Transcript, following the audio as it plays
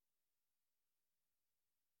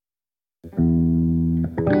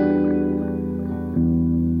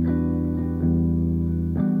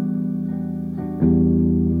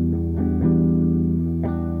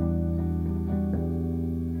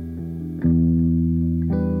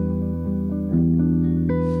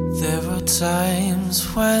There are times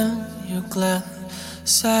when your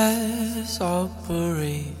glances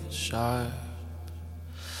operate sharp.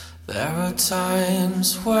 There are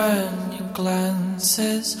times when your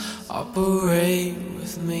glances operate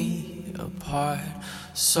with me apart.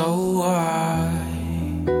 So I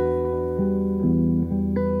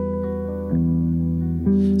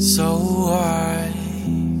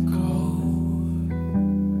go.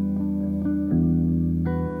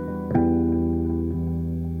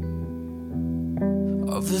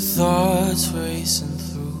 Of the thoughts racing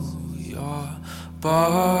through your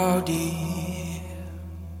body.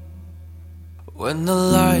 When the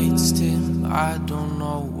lights dim, I don't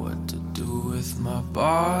know what to do with my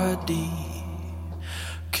body.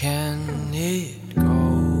 Can it go?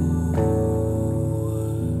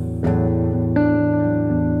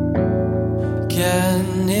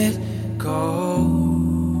 Can it go?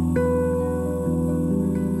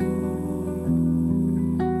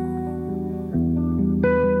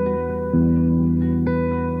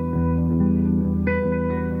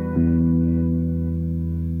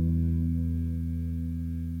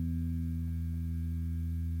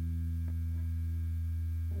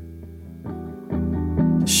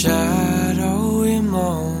 Shadowy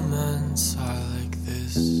moments are like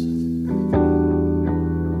this.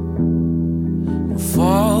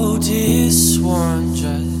 Faulty is sworn,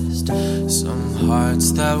 just some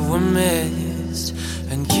hearts that were missed.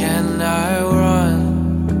 And can I run?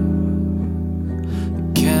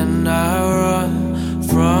 Can I run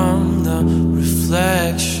from the reflection?